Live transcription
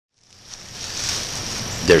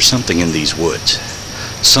There's something in these woods,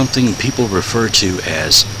 something people refer to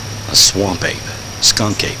as a swamp ape,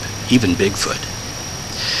 skunk ape, even Bigfoot.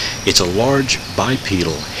 It's a large,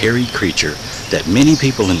 bipedal, hairy creature that many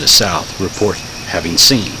people in the South report having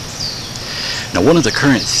seen. Now, one of the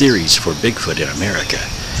current theories for Bigfoot in America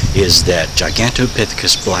is that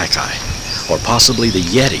Gigantopithecus blacki, or possibly the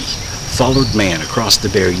Yeti, followed man across the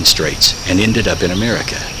Bering Straits and ended up in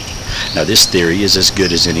America. Now, this theory is as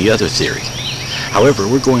good as any other theory. However,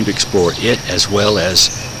 we're going to explore it as well as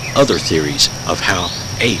other theories of how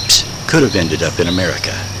apes could have ended up in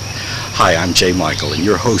America. Hi, I'm Jay Michael, and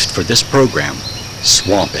your host for this program,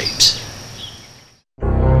 Swamp Apes.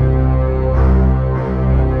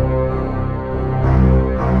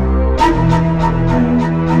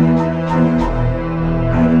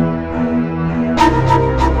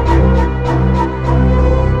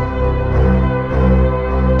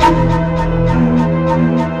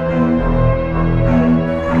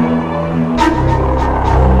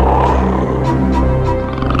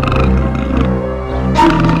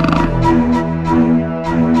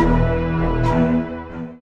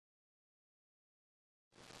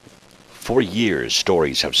 For years,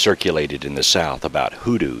 stories have circulated in the South about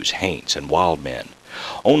hoodoos, haints, and wild men.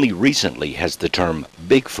 Only recently has the term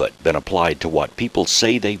Bigfoot been applied to what people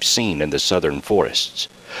say they've seen in the southern forests.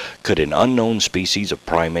 Could an unknown species of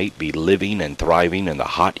primate be living and thriving in the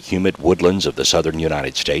hot, humid woodlands of the southern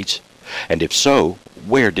United States? And if so,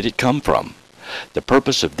 where did it come from? The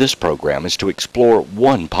purpose of this program is to explore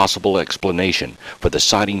one possible explanation for the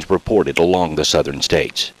sightings reported along the southern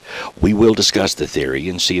states. We will discuss the theory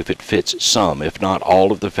and see if it fits some, if not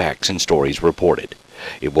all, of the facts and stories reported.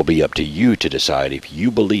 It will be up to you to decide if you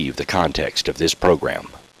believe the context of this program.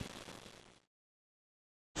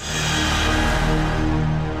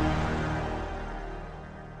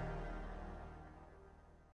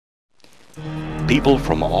 People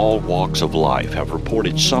from all walks of life have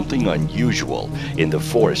reported something unusual in the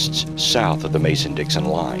forests south of the Mason-Dixon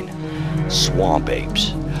line. Swamp apes,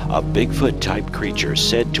 a Bigfoot-type creature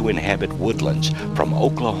said to inhabit woodlands from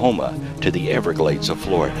Oklahoma to the Everglades of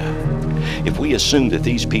Florida. If we assume that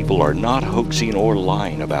these people are not hoaxing or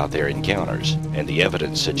lying about their encounters, and the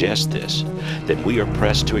evidence suggests this, then we are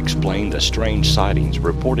pressed to explain the strange sightings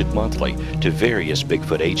reported monthly to various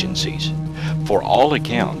Bigfoot agencies. For all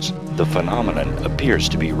accounts, the phenomenon appears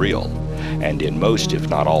to be real, and in most, if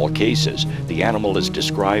not all cases, the animal is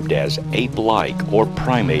described as ape-like or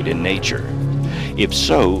primate in nature. If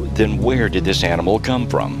so, then where did this animal come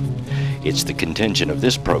from? It's the contention of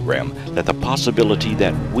this program that the possibility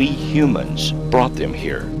that we humans brought them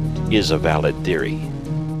here is a valid theory.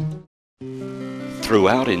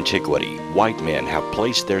 Throughout antiquity, white men have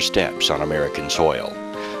placed their steps on American soil.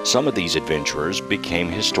 Some of these adventurers became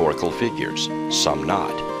historical figures, some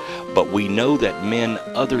not. But we know that men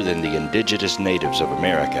other than the indigenous natives of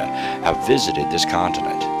America have visited this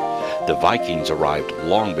continent. The Vikings arrived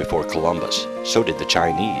long before Columbus, so did the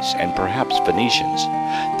Chinese and perhaps Phoenicians.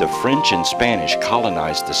 The French and Spanish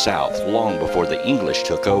colonized the South long before the English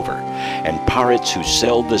took over, and pirates who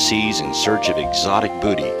sailed the seas in search of exotic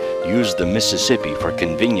booty used the Mississippi for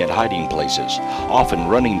convenient hiding places, often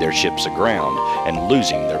running their ships aground and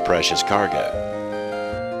losing their precious cargo.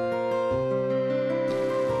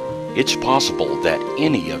 It's possible that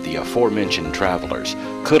any of the aforementioned travelers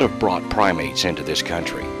could have brought primates into this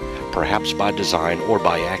country, perhaps by design or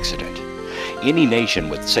by accident. Any nation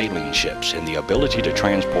with sailing ships and the ability to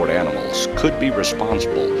transport animals could be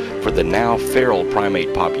responsible for the now feral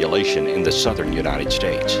primate population in the southern United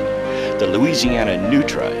States. The Louisiana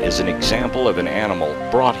nutria is an example of an animal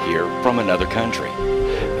brought here from another country.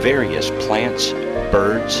 Various plants,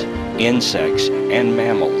 birds, insects, and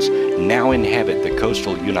mammals now inhabit the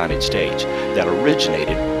coastal United States that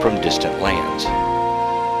originated from distant lands.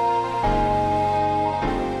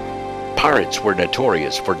 Pirates were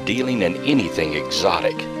notorious for dealing in anything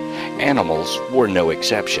exotic. Animals were no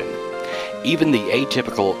exception. Even the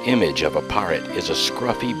atypical image of a pirate is a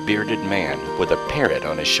scruffy, bearded man with a parrot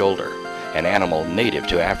on his shoulder, an animal native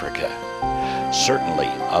to Africa. Certainly,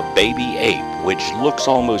 a baby ape, which looks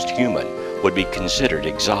almost human, would be considered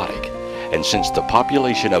exotic. And since the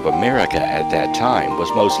population of America at that time was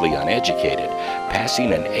mostly uneducated,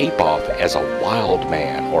 passing an ape off as a wild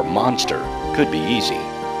man or monster could be easy.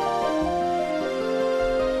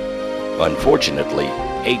 Unfortunately,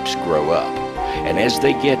 apes grow up, and as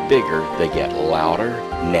they get bigger, they get louder,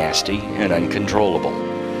 nasty, and uncontrollable.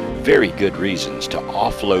 Very good reasons to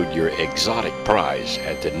offload your exotic prize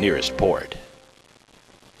at the nearest port.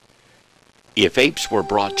 If apes were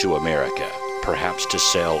brought to America, perhaps to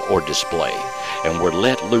sell or display, and were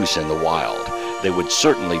let loose in the wild, they would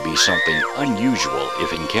certainly be something unusual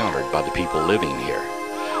if encountered by the people living here.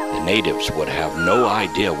 The natives would have no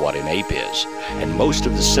idea what an ape is, and most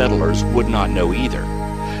of the settlers would not know either.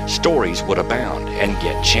 Stories would abound and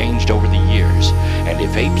get changed over the years, and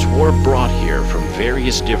if apes were brought here from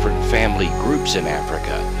various different family groups in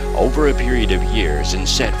Africa over a period of years and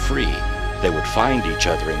set free, they would find each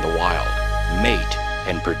other in the wild, mate,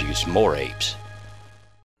 and produce more apes.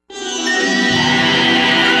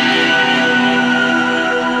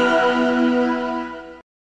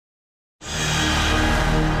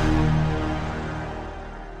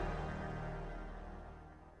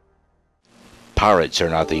 Pirates are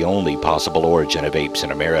not the only possible origin of apes in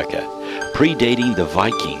America. Predating the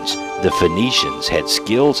Vikings, the Phoenicians had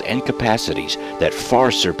skills and capacities that far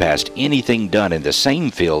surpassed anything done in the same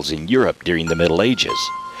fields in Europe during the Middle Ages.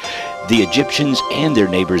 The Egyptians and their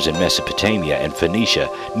neighbors in Mesopotamia and Phoenicia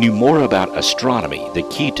knew more about astronomy, the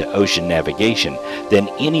key to ocean navigation, than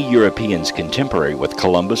any Europeans contemporary with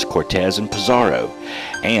Columbus, Cortez, and Pizarro.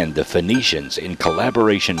 And the Phoenicians, in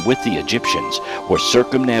collaboration with the Egyptians, were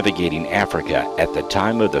circumnavigating Africa at the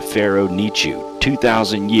time of the pharaoh Nichu,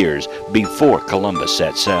 2,000 years before Columbus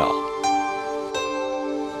set sail.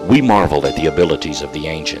 We marvel at the abilities of the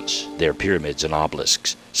ancients, their pyramids and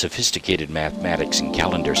obelisks, sophisticated mathematics and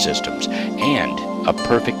calendar systems, and a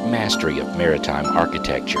perfect mastery of maritime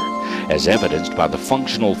architecture, as evidenced by the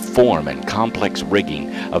functional form and complex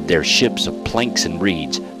rigging of their ships of planks and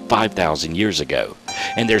reeds 5,000 years ago,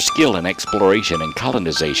 and their skill in exploration and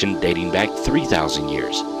colonization dating back 3,000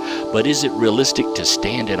 years. But is it realistic to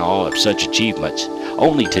stand in awe of such achievements,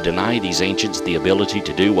 only to deny these ancients the ability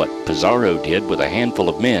to do what Pizarro did with a handful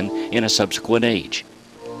of men in a subsequent age?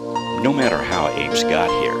 No matter how apes got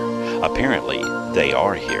here, apparently they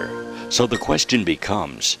are here. So the question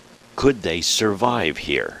becomes, could they survive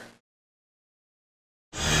here?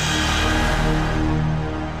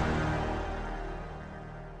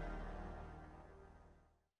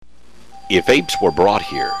 If apes were brought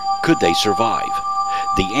here, could they survive?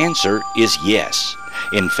 The answer is yes.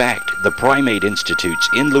 In fact, the primate institutes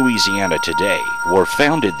in Louisiana today were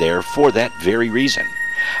founded there for that very reason.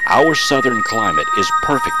 Our southern climate is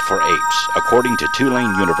perfect for apes, according to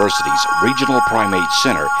Tulane University's Regional Primate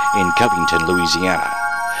Center in Covington, Louisiana.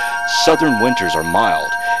 Southern winters are mild,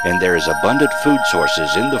 and there is abundant food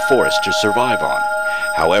sources in the forest to survive on.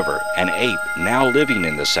 However, an ape now living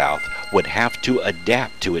in the South would have to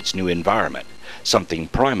adapt to its new environment, something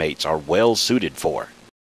primates are well suited for.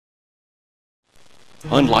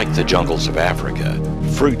 Unlike the jungles of Africa,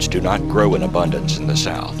 fruits do not grow in abundance in the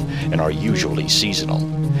South and are usually seasonal.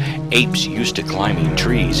 Apes used to climbing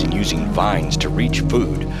trees and using vines to reach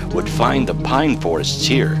food would find the pine forests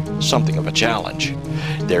here something of a challenge.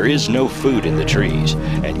 There is no food in the trees,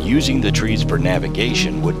 and using the trees for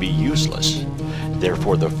navigation would be useless.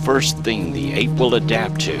 Therefore, the first thing the ape will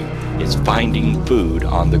adapt to is finding food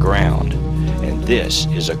on the ground. And this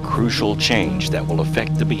is a crucial change that will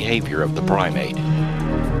affect the behavior of the primate.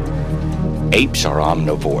 Apes are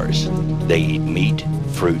omnivores. They eat meat,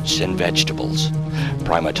 fruits, and vegetables.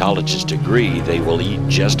 Primatologists agree they will eat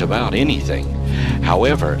just about anything.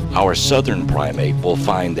 However, our southern primate will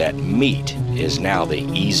find that meat is now the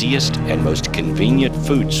easiest and most convenient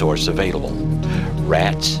food source available.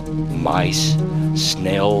 Rats, mice,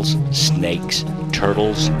 snails, snakes,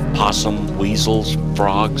 turtles, possum, weasels,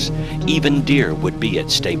 frogs, even deer would be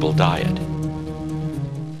its staple diet.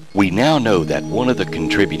 We now know that one of the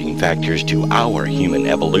contributing factors to our human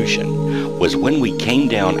evolution was when we came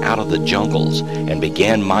down out of the jungles and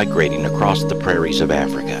began migrating across the prairies of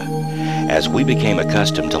Africa. As we became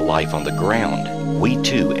accustomed to life on the ground, we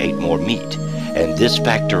too ate more meat, and this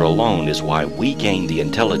factor alone is why we gained the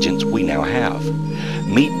intelligence we now have.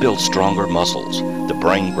 Meat builds stronger muscles, the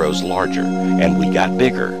brain grows larger, and we got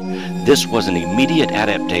bigger. This was an immediate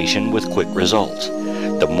adaptation with quick results.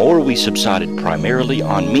 The more we subsided primarily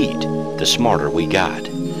on meat, the smarter we got.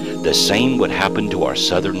 The same would happen to our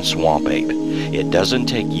southern swamp ape. It doesn't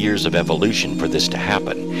take years of evolution for this to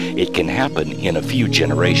happen. It can happen in a few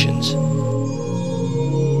generations.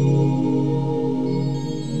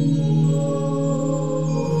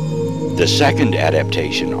 The second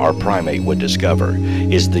adaptation our primate would discover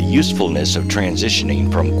is the usefulness of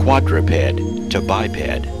transitioning from quadruped to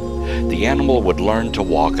biped. The animal would learn to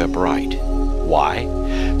walk upright. Why?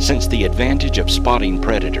 Since the advantage of spotting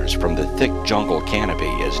predators from the thick jungle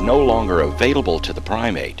canopy is no longer available to the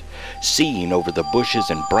primate, seeing over the bushes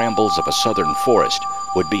and brambles of a southern forest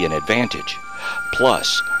would be an advantage.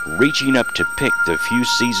 Plus, reaching up to pick the few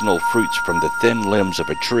seasonal fruits from the thin limbs of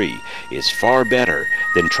a tree is far better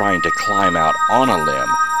than trying to climb out on a limb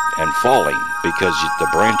and falling because the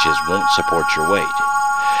branches won't support your weight.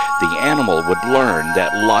 The animal would learn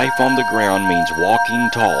that life on the ground means walking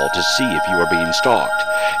tall to see if you are being stalked,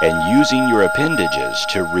 and using your appendages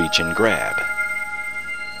to reach and grab.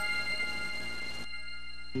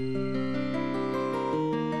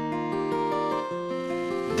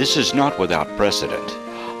 This is not without precedent.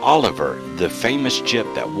 Oliver, the famous chip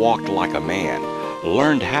that walked like a man,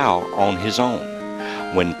 learned how on his own.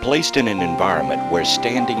 When placed in an environment where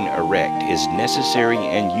standing erect is necessary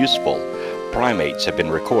and useful, primates have been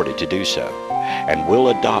recorded to do so, and will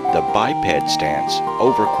adopt the biped stance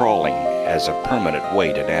over crawling as a permanent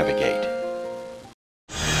way to navigate.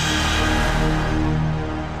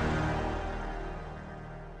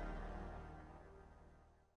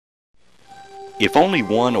 If only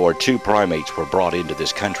one or two primates were brought into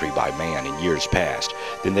this country by man in years past,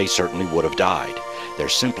 then they certainly would have died. There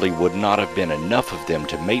simply would not have been enough of them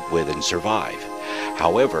to mate with and survive.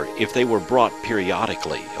 However, if they were brought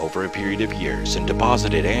periodically over a period of years and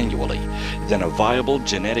deposited annually, then a viable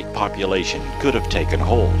genetic population could have taken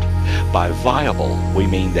hold. By viable, we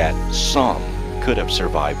mean that some could have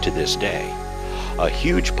survived to this day. A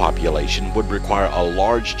huge population would require a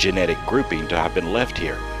large genetic grouping to have been left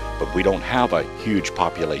here. But we don't have a huge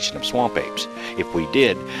population of swamp apes. If we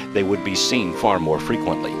did, they would be seen far more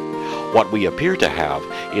frequently. What we appear to have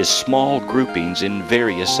is small groupings in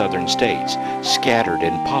various southern states, scattered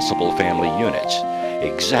in possible family units.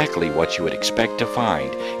 Exactly what you would expect to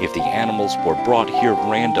find if the animals were brought here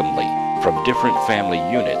randomly from different family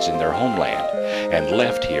units in their homeland and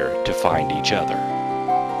left here to find each other.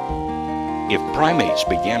 If primates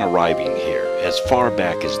began arriving here as far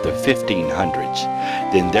back as the 1500s,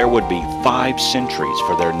 then there would be 5 centuries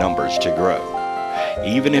for their numbers to grow.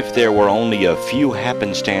 Even if there were only a few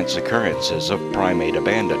happenstance occurrences of primate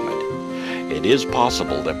abandonment, it is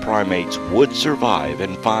possible that primates would survive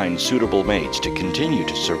and find suitable mates to continue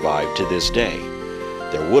to survive to this day.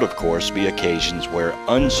 There would, of course, be occasions where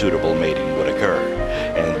unsuitable mating would occur,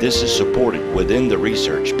 and this is supported within the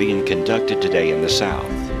research being conducted today in the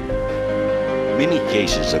South. Many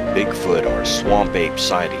cases of Bigfoot or swamp ape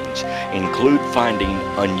sightings include finding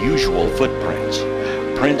unusual footprints.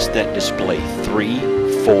 Prints that display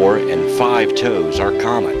 3, 4, and 5 toes are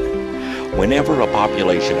common. Whenever a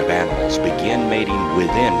population of animals begin mating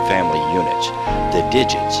within family units, the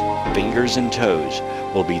digits, fingers, and toes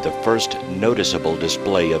will be the first noticeable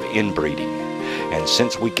display of inbreeding. And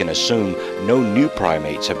since we can assume no new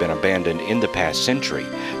primates have been abandoned in the past century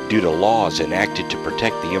due to laws enacted to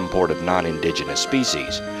protect the import of non-indigenous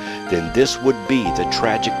species, then this would be the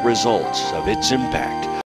tragic results of its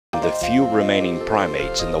impact on the few remaining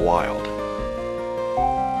primates in the wild.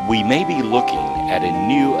 We may be looking at a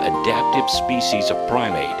new adaptive species of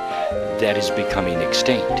primate that is becoming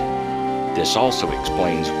extinct. This also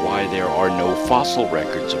explains why there are no fossil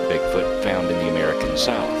records of Bigfoot found in the American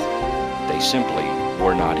South. They simply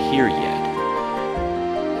were not here yet.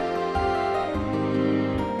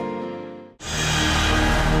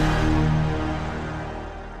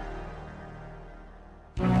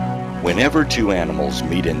 Whenever two animals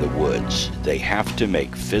meet in the woods, they have to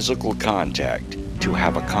make physical contact to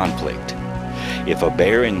have a conflict. If a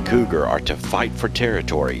bear and cougar are to fight for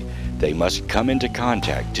territory, they must come into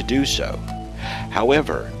contact to do so.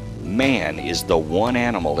 However, man is the one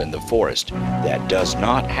animal in the forest that does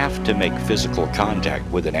not have to make physical contact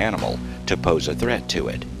with an animal to pose a threat to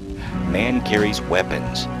it. Man carries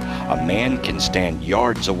weapons. A man can stand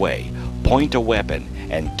yards away, point a weapon,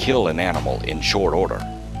 and kill an animal in short order.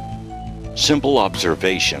 Simple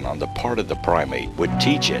observation on the part of the primate would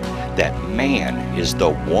teach it that man is the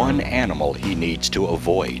one animal he needs to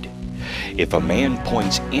avoid. If a man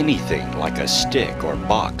points anything like a stick or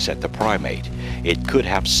box at the primate, it could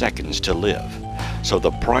have seconds to live. So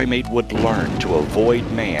the primate would learn to avoid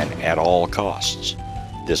man at all costs.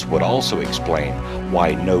 This would also explain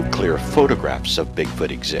why no clear photographs of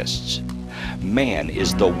Bigfoot exists. Man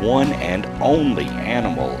is the one and only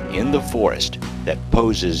animal in the forest that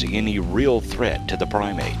poses any real threat to the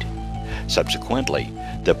primate. Subsequently,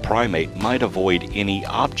 the primate might avoid any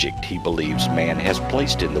object he believes man has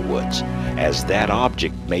placed in the woods, as that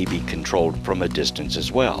object may be controlled from a distance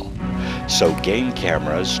as well. So game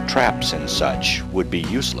cameras, traps, and such would be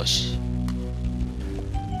useless.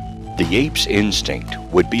 The ape's instinct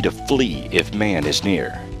would be to flee if man is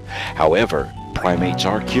near. However, primates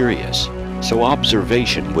are curious, so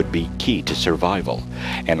observation would be key to survival,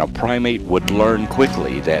 and a primate would learn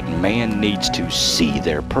quickly that man needs to see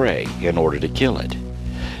their prey in order to kill it.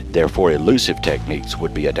 Therefore, elusive techniques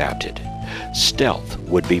would be adapted. Stealth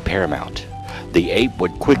would be paramount. The ape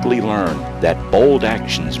would quickly learn that bold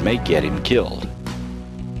actions may get him killed.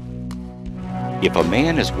 If a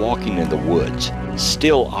man is walking in the woods,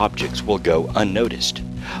 still objects will go unnoticed,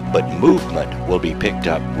 but movement will be picked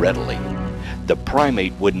up readily. The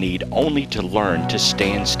primate would need only to learn to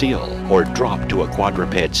stand still or drop to a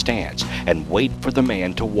quadruped stance and wait for the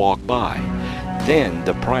man to walk by. Then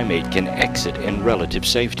the primate can exit in relative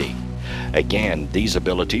safety. Again, these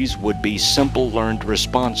abilities would be simple learned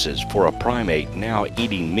responses for a primate now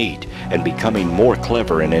eating meat and becoming more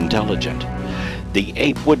clever and intelligent. The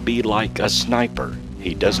ape would be like a sniper.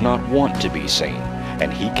 He does not want to be seen,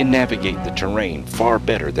 and he can navigate the terrain far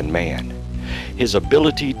better than man. His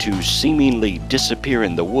ability to seemingly disappear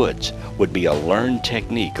in the woods would be a learned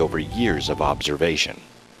technique over years of observation.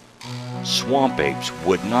 Swamp apes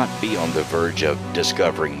would not be on the verge of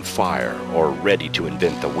discovering fire or ready to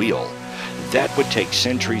invent the wheel. That would take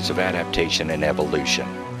centuries of adaptation and evolution.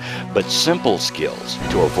 But simple skills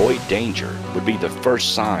to avoid danger would be the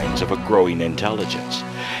first signs of a growing intelligence.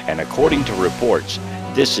 And according to reports,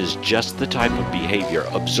 this is just the type of behavior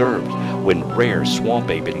observed when rare swamp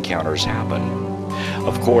ape encounters happen.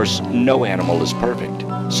 Of course, no animal is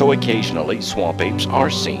perfect, so occasionally swamp apes are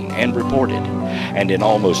seen and reported, and in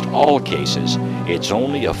almost all cases, it's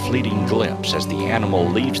only a fleeting glimpse as the animal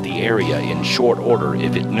leaves the area in short order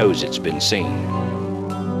if it knows it's been seen.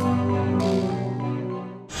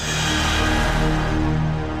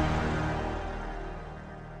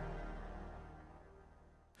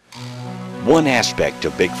 One aspect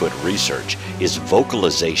of Bigfoot research is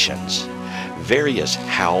vocalizations. Various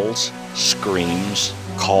howls, screams,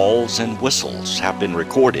 calls, and whistles have been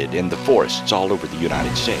recorded in the forests all over the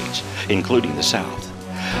United States, including the South.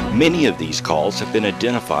 Many of these calls have been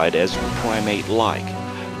identified as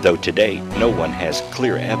primate-like, though to date no one has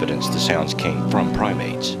clear evidence the sounds came from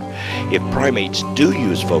primates. If primates do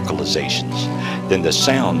use vocalizations, then the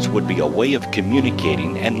sounds would be a way of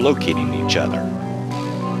communicating and locating each other.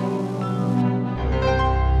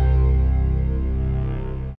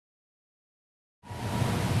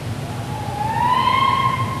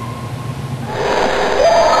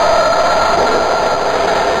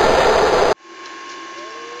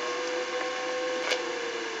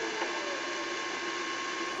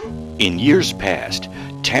 In years past,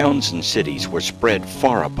 towns and cities were spread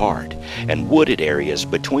far apart, and wooded areas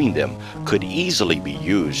between them could easily be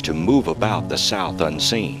used to move about the South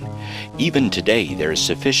unseen. Even today, there is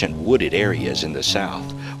sufficient wooded areas in the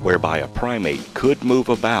South whereby a primate could move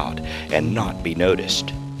about and not be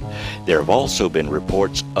noticed. There have also been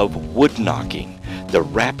reports of wood knocking, the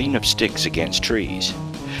rapping of sticks against trees.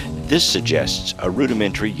 This suggests a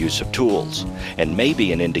rudimentary use of tools, and may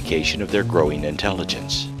be an indication of their growing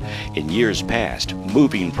intelligence. In years past,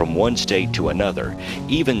 moving from one state to another,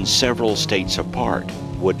 even several states apart,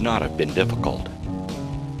 would not have been difficult.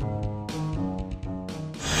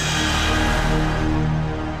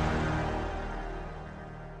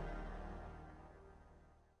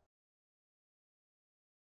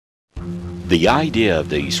 The idea of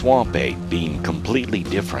the swamp ape being completely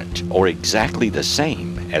different or exactly the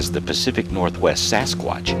same as the Pacific Northwest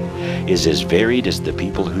Sasquatch is as varied as the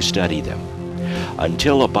people who study them.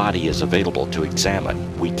 Until a body is available to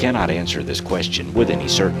examine, we cannot answer this question with any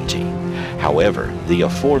certainty. However, the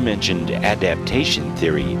aforementioned adaptation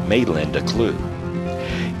theory may lend a clue.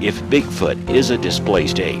 If Bigfoot is a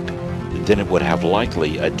displaced ape, then it would have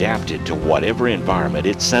likely adapted to whatever environment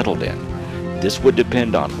it settled in. This would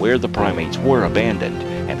depend on where the primates were abandoned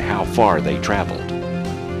and how far they traveled.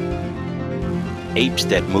 Apes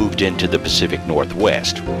that moved into the Pacific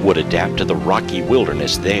Northwest would adapt to the rocky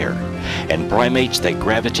wilderness there, and primates that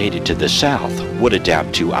gravitated to the south would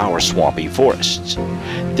adapt to our swampy forests.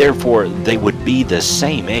 Therefore, they would be the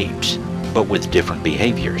same apes, but with different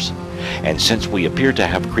behaviors. And since we appear to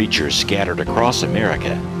have creatures scattered across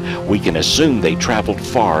America, we can assume they traveled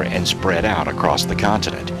far and spread out across the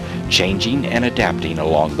continent, changing and adapting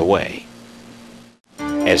along the way.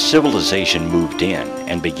 As civilization moved in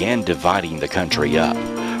and began dividing the country up,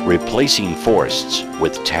 replacing forests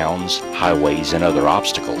with towns, highways, and other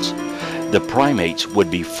obstacles, the primates would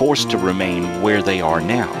be forced to remain where they are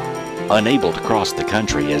now, unable to cross the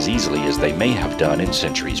country as easily as they may have done in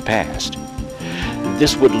centuries past.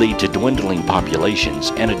 This would lead to dwindling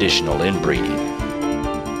populations and additional inbreeding.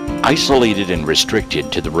 Isolated and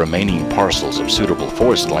restricted to the remaining parcels of suitable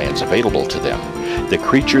forest lands available to them, the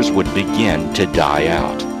creatures would begin to die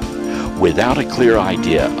out. Without a clear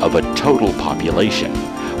idea of a total population,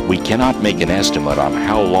 we cannot make an estimate on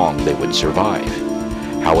how long they would survive.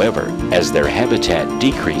 However, as their habitat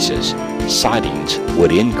decreases, sightings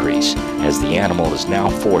would increase as the animal is now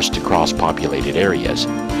forced to cross populated areas,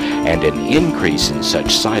 and an increase in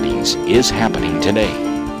such sightings is happening today.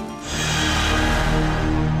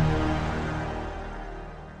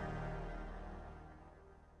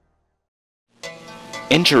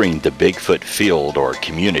 Entering the Bigfoot field or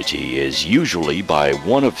community is usually by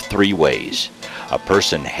one of three ways. A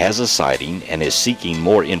person has a sighting and is seeking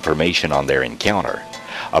more information on their encounter.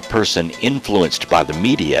 A person influenced by the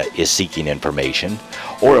media is seeking information,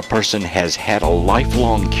 or a person has had a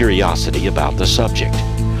lifelong curiosity about the subject.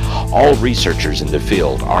 All researchers in the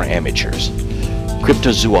field are amateurs.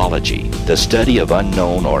 Cryptozoology, the study of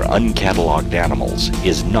unknown or uncatalogued animals,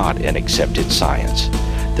 is not an accepted science.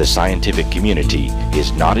 The scientific community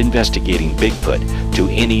is not investigating Bigfoot to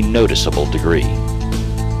any noticeable degree.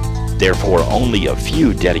 Therefore, only a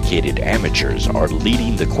few dedicated amateurs are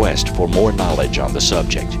leading the quest for more knowledge on the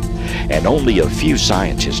subject, and only a few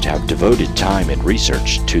scientists have devoted time and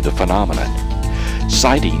research to the phenomenon.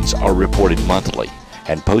 Sightings are reported monthly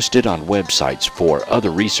and posted on websites for other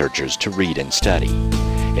researchers to read and study.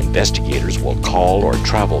 Investigators will call or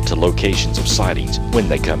travel to locations of sightings when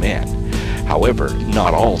they come in. However,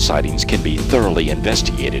 not all sightings can be thoroughly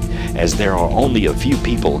investigated, as there are only a few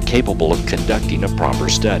people capable of conducting a proper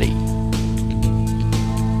study.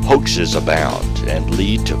 Hoaxes abound and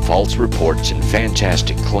lead to false reports and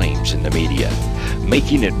fantastic claims in the media,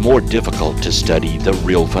 making it more difficult to study the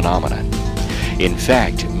real phenomenon. In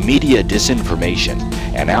fact, media disinformation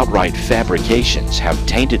and outright fabrications have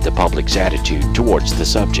tainted the public's attitude towards the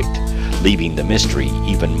subject, leaving the mystery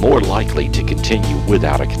even more likely to continue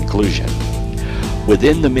without a conclusion.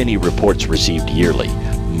 Within the many reports received yearly,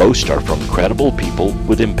 most are from credible people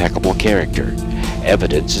with impeccable character.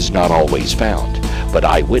 Evidence is not always found, but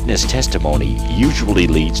eyewitness testimony usually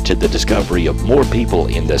leads to the discovery of more people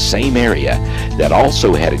in the same area that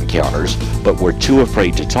also had encounters but were too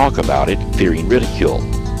afraid to talk about it, fearing ridicule.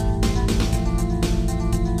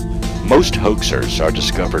 Most hoaxers are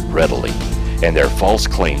discovered readily, and their false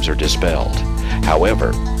claims are dispelled.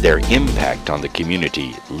 However, their impact on the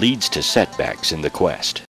community leads to setbacks in the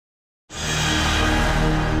quest.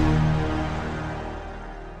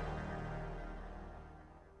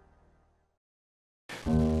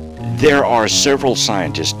 There are several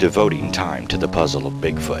scientists devoting time to the puzzle of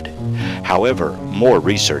Bigfoot. However, more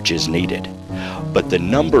research is needed. But the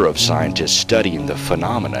number of scientists studying the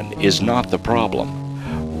phenomenon is not the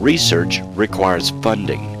problem. Research requires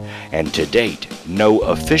funding, and to date, no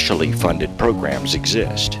officially funded programs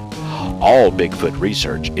exist. All Bigfoot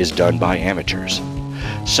research is done by amateurs.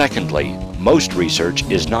 Secondly, most research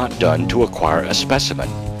is not done to acquire a specimen.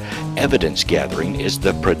 Evidence gathering is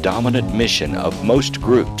the predominant mission of most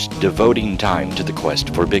groups devoting time to the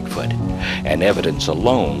quest for Bigfoot, and evidence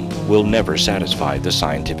alone will never satisfy the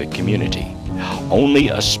scientific community. Only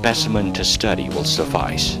a specimen to study will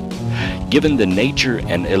suffice. Given the nature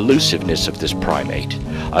and elusiveness of this primate,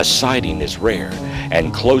 a sighting is rare,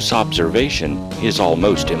 and close observation is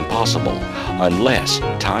almost impossible unless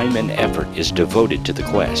time and effort is devoted to the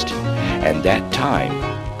quest, and that time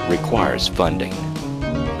requires funding.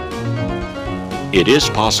 It is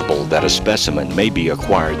possible that a specimen may be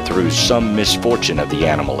acquired through some misfortune of the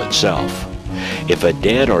animal itself. If a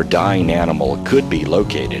dead or dying animal could be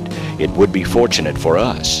located, it would be fortunate for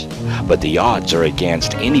us. But the odds are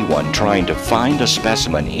against anyone trying to find a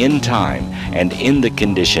specimen in time and in the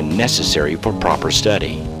condition necessary for proper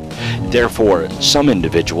study. Therefore, some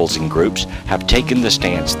individuals and groups have taken the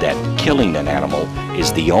stance that killing an animal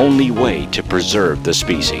is the only way to preserve the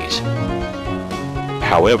species.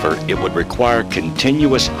 However, it would require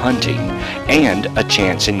continuous hunting and a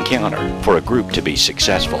chance encounter for a group to be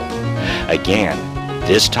successful. Again,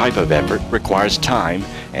 this type of effort requires time,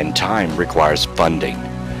 and time requires funding.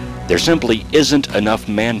 There simply isn't enough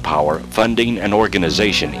manpower, funding, and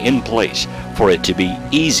organization in place for it to be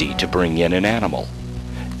easy to bring in an animal.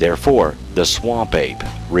 Therefore, the swamp ape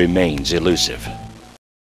remains elusive.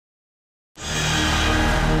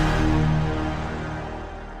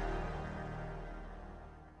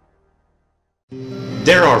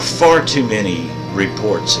 There are far too many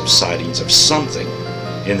reports of sightings of something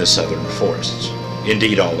in the southern forests,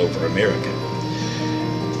 indeed all over America.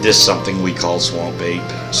 This something we call swamp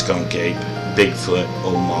ape, skunk ape, Bigfoot,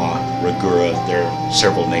 Oma, Ragura, there are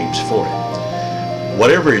several names for it.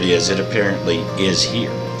 Whatever it is, it apparently is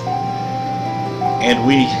here. And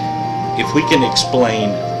if we can explain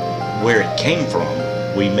where it came from,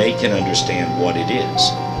 we may can understand what it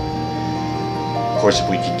is. Of course, if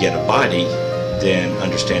we could get a body, then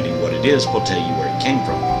understanding what it is will tell you where it came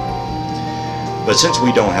from. But since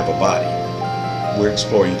we don't have a body, we're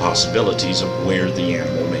exploring possibilities of where the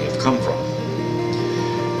animal may have come from.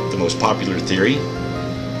 The most popular theory,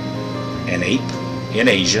 an ape in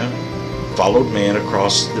Asia followed man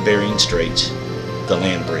across the Bering Straits, the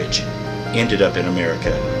land bridge, ended up in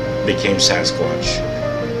America, became Sasquatch,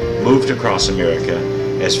 moved across America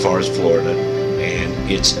as far as Florida,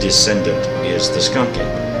 and its descendant is the skunk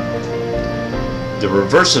ape. The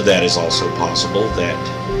reverse of that is also possible,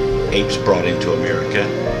 that apes brought into America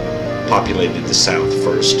populated the South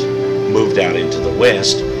first, moved out into the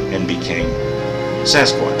West, and became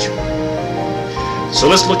Sasquatch. So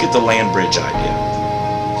let's look at the land bridge idea.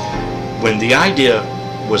 When the idea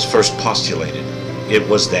was first postulated, it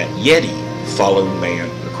was that Yeti followed man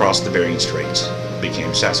across the Bering Straits,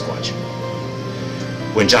 became Sasquatch.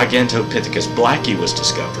 When Gigantopithecus blacki was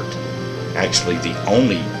discovered, actually the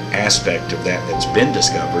only aspect of that that's been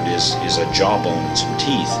discovered is a jawbone and some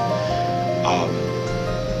teeth.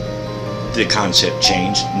 The concept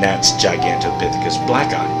changed, and that's Gigantopithecus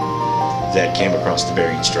blacki that came across the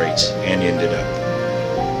Bering Straits and ended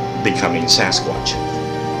up becoming Sasquatch.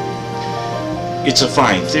 It's a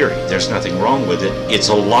fine theory. There's nothing wrong with it. It's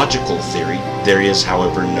a logical theory. There is,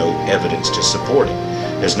 however, no evidence to support it.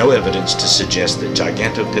 There's no evidence to suggest that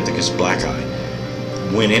Gigantopithecus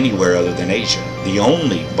blacki went anywhere other than Asia. The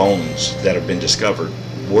only bones that have been discovered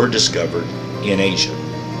were discovered in Asia.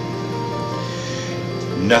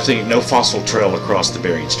 Nothing, no fossil trail across the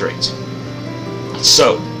Bering Straits.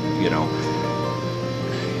 So, you know,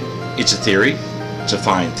 it's a theory. It's a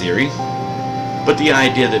fine theory. But the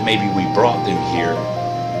idea that maybe we brought them here,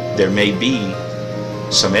 there may be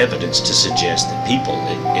some evidence to suggest that people,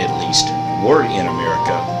 at least, were in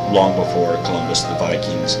America long before Columbus, the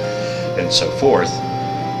Vikings, and so forth.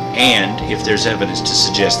 And if there's evidence to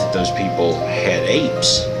suggest that those people had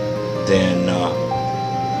apes, then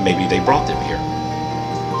maybe they brought them here.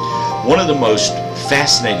 One of the most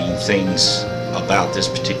fascinating things about this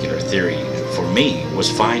particular theory, for me, was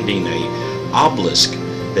finding an obelisk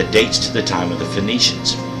that dates to the time of the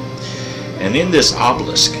Phoenicians. And in this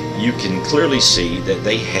obelisk, you can clearly see that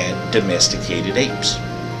they had domesticated apes.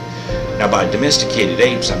 Now, by domesticated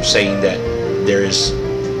apes, I'm saying that there is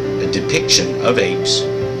a depiction of apes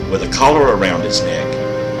with a collar around its neck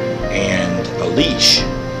and a leash,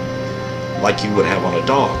 like you would have on a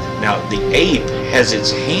dog. Now, the ape has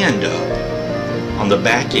its hand up on the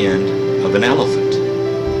back end of an elephant,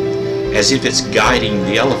 as if it's guiding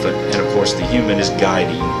the elephant, and of course the human is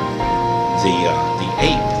guiding the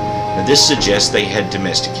ape. Now, this suggests they had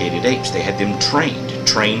domesticated apes. They had them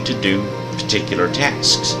trained to do particular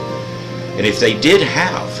tasks. And if they did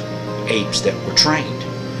have apes that were trained,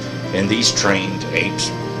 and these trained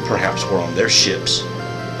apes perhaps were on their ships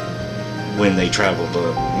when they traveled,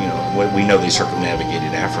 we know they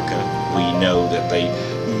circumnavigated Africa. We know that they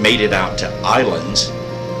made it out to islands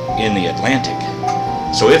in the Atlantic.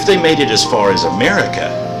 So if they made it as far as America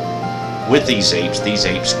with these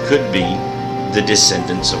apes could be the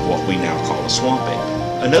descendants of what we now call a swamp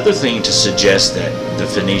ape. Another thing to suggest that the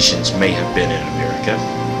Phoenicians may have been in America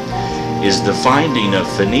is the finding of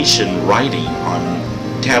Phoenician writing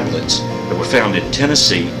on tablets that were found in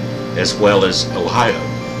Tennessee as well as Ohio.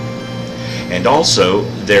 And also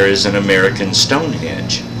there is an American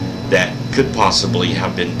Stonehenge that could possibly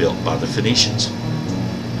have been built by the Phoenicians.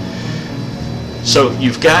 So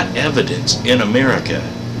you've got evidence in America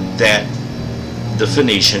that the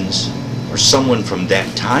Phoenicians, or someone from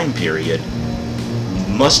that time period,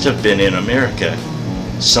 must have been in America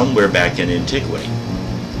somewhere back in antiquity.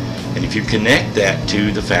 And if you connect that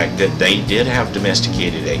to the fact that they did have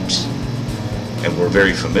domesticated apes and were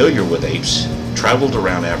very familiar with apes, traveled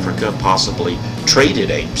around Africa, possibly traded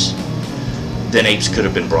apes, then apes could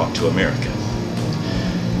have been brought to America.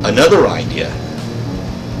 Another idea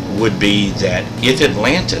would be that if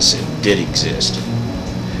Atlantis did exist,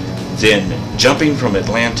 then jumping from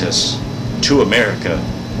Atlantis to America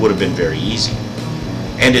would have been very easy.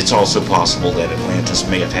 And it's also possible that Atlantis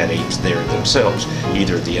may have had apes there themselves.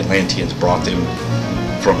 Either the Atlanteans brought them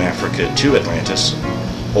from Africa to Atlantis,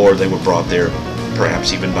 or they were brought there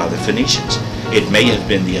perhaps even by the Phoenicians. It may have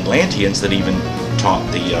been the Atlanteans that even taught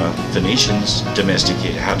the Phoenicians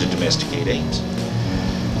how to domesticate apes.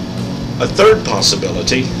 A third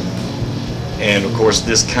possibility, and of course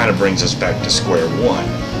this kind of brings us back to square one,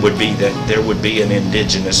 would be that there would be an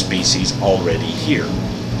indigenous species already here.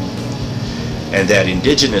 And that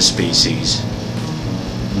indigenous species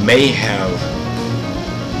may have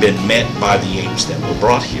been met by the apes that were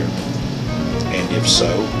brought here. And if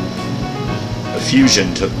so, a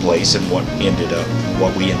fusion took place, and what we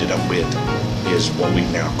ended up with is what we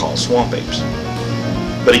now call swamp apes.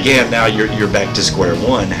 But again, now you're back to square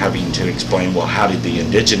one, having to explain, well, how did the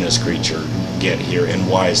indigenous creature get here, and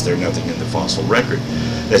why is there nothing in the fossil record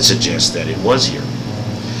that suggests that it was here?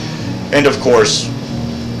 And of course,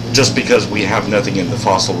 just because we have nothing in the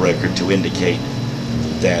fossil record to indicate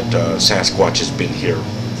that Sasquatch has been here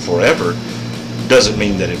forever doesn't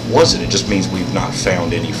mean that it wasn't. It just means we've not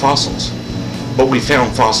found any fossils. But we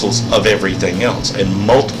found fossils of everything else, and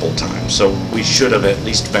multiple times, so we should have at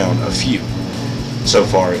least found a few. So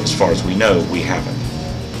far as we know, we haven't.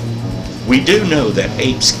 We do know that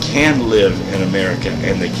apes can live in America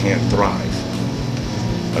and they can thrive.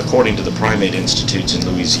 According to the Primate Institutes in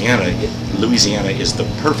Louisiana, Louisiana is the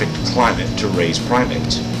perfect climate to raise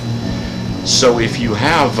primates. So if you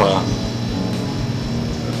have a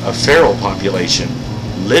feral population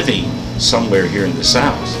living somewhere here in the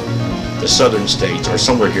South, the southern states, or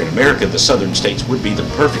somewhere here in America, the southern states would be the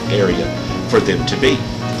perfect area for them to be.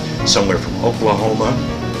 Somewhere from Oklahoma,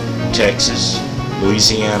 Texas,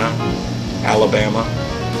 Louisiana, Alabama,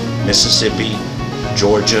 Mississippi,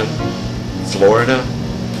 Georgia, Florida,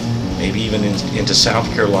 maybe even into South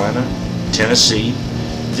Carolina, Tennessee.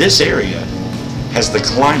 This area has the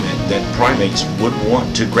climate that primates would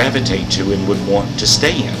want to gravitate to and would want to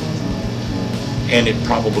stay in. And it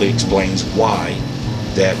probably explains why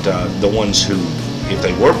that the ones who, if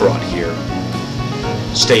they were brought here,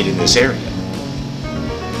 stayed in this area.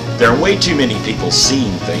 There are way too many people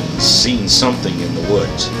seeing things, seeing something in the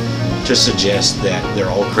woods, to suggest that they're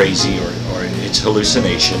all crazy or it's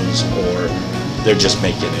hallucinations or they're just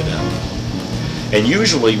making it up. And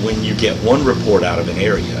usually when you get one report out of an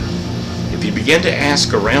area, if you begin to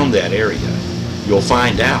ask around that area, you'll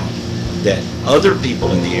find out that other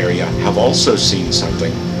people in the area have also seen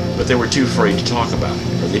something, but they were too afraid to talk about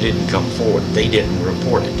it, or they didn't come forward, they didn't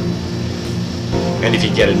report it. And if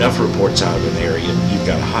you get enough reports out of an area, you've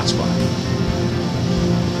got a hot spot.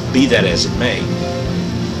 Be that as it may,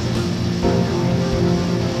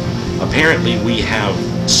 apparently we have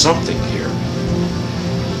something here.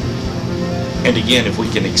 And again, if we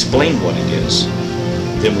can explain what it is,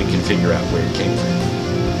 then we can figure out where it came from.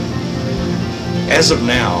 As of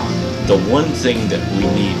now, the one thing that we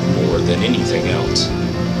need more than anything else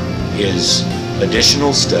is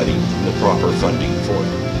additional study and the proper funding for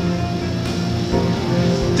it.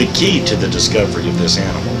 The key to the discovery of this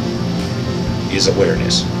animal is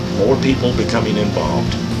awareness. More people becoming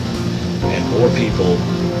involved and more people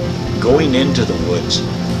going into the woods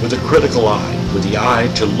with a critical eye, with the eye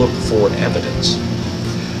to look for evidence.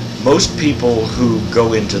 Most people who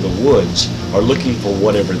go into the woods are looking for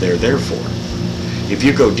whatever they're there for. If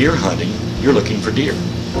you go deer hunting, you're looking for deer.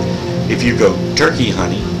 If you go turkey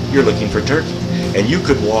hunting, you're looking for turkey. And you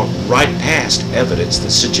could walk right past evidence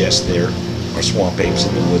that suggests there are swamp apes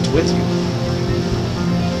in the woods with you.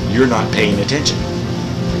 You're not paying attention.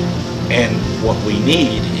 And what we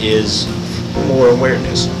need is more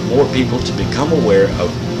awareness, more people to become aware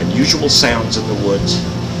of unusual sounds in the woods,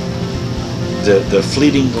 the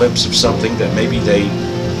fleeting glimpse of something that maybe they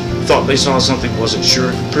thought they saw something, wasn't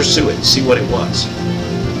sure, pursue it, see what it was.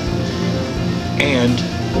 And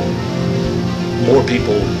more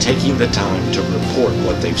people taking the time to report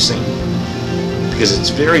what they've seen. Because it's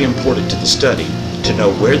very important to the study to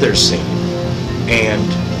know where they're seen and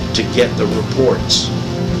to get the reports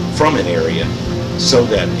from an area so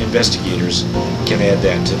that investigators can add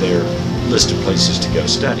that to their list of places to go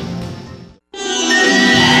study.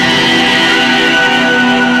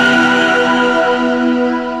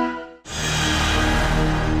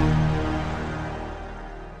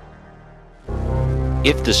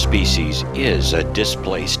 If the species is a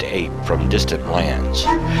displaced ape from distant lands,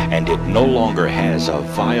 and it no longer has a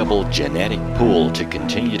viable genetic pool to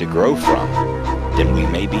continue to grow from, then we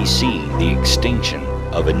may be seeing the extinction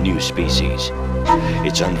of a new species.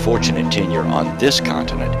 Its unfortunate tenure on this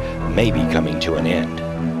continent may be coming to an end.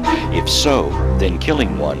 If so, then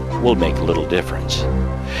killing one will make little difference.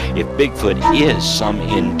 If Bigfoot is some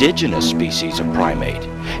indigenous species of primate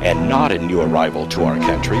and not a new arrival to our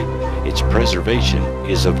country, its preservation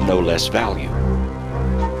is of no less value.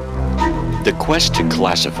 The quest to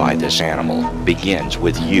classify this animal begins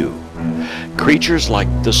with you. Creatures like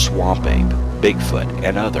the swamp ape, Bigfoot,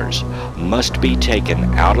 and others must be taken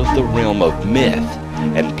out of the realm of myth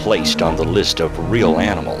and placed on the list of real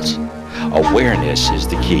animals. Awareness is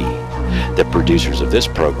the key. The producers of this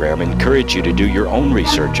program encourage you to do your own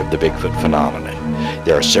research of the Bigfoot phenomenon.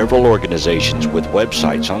 There are several organizations with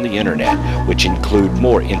websites on the internet which include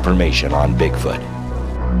more information on Bigfoot.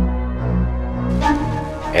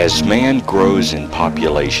 As man grows in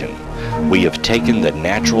population, we have taken the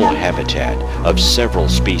natural habitat of several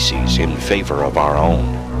species in favor of our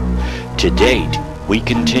own. To date, we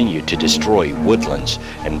continue to destroy woodlands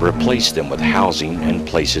and replace them with housing and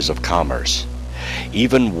places of commerce.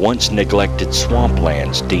 Even once neglected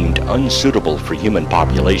swamplands deemed unsuitable for human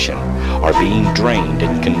population are being drained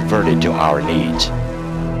and converted to our needs.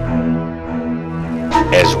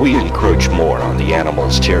 As we encroach more on the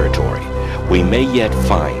animal's territory, we may yet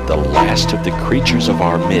find the last of the creatures of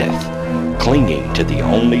our myth, clinging to the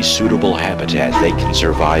only suitable habitat they can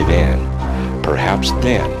survive in. Perhaps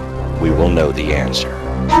then we will know the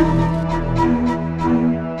answer.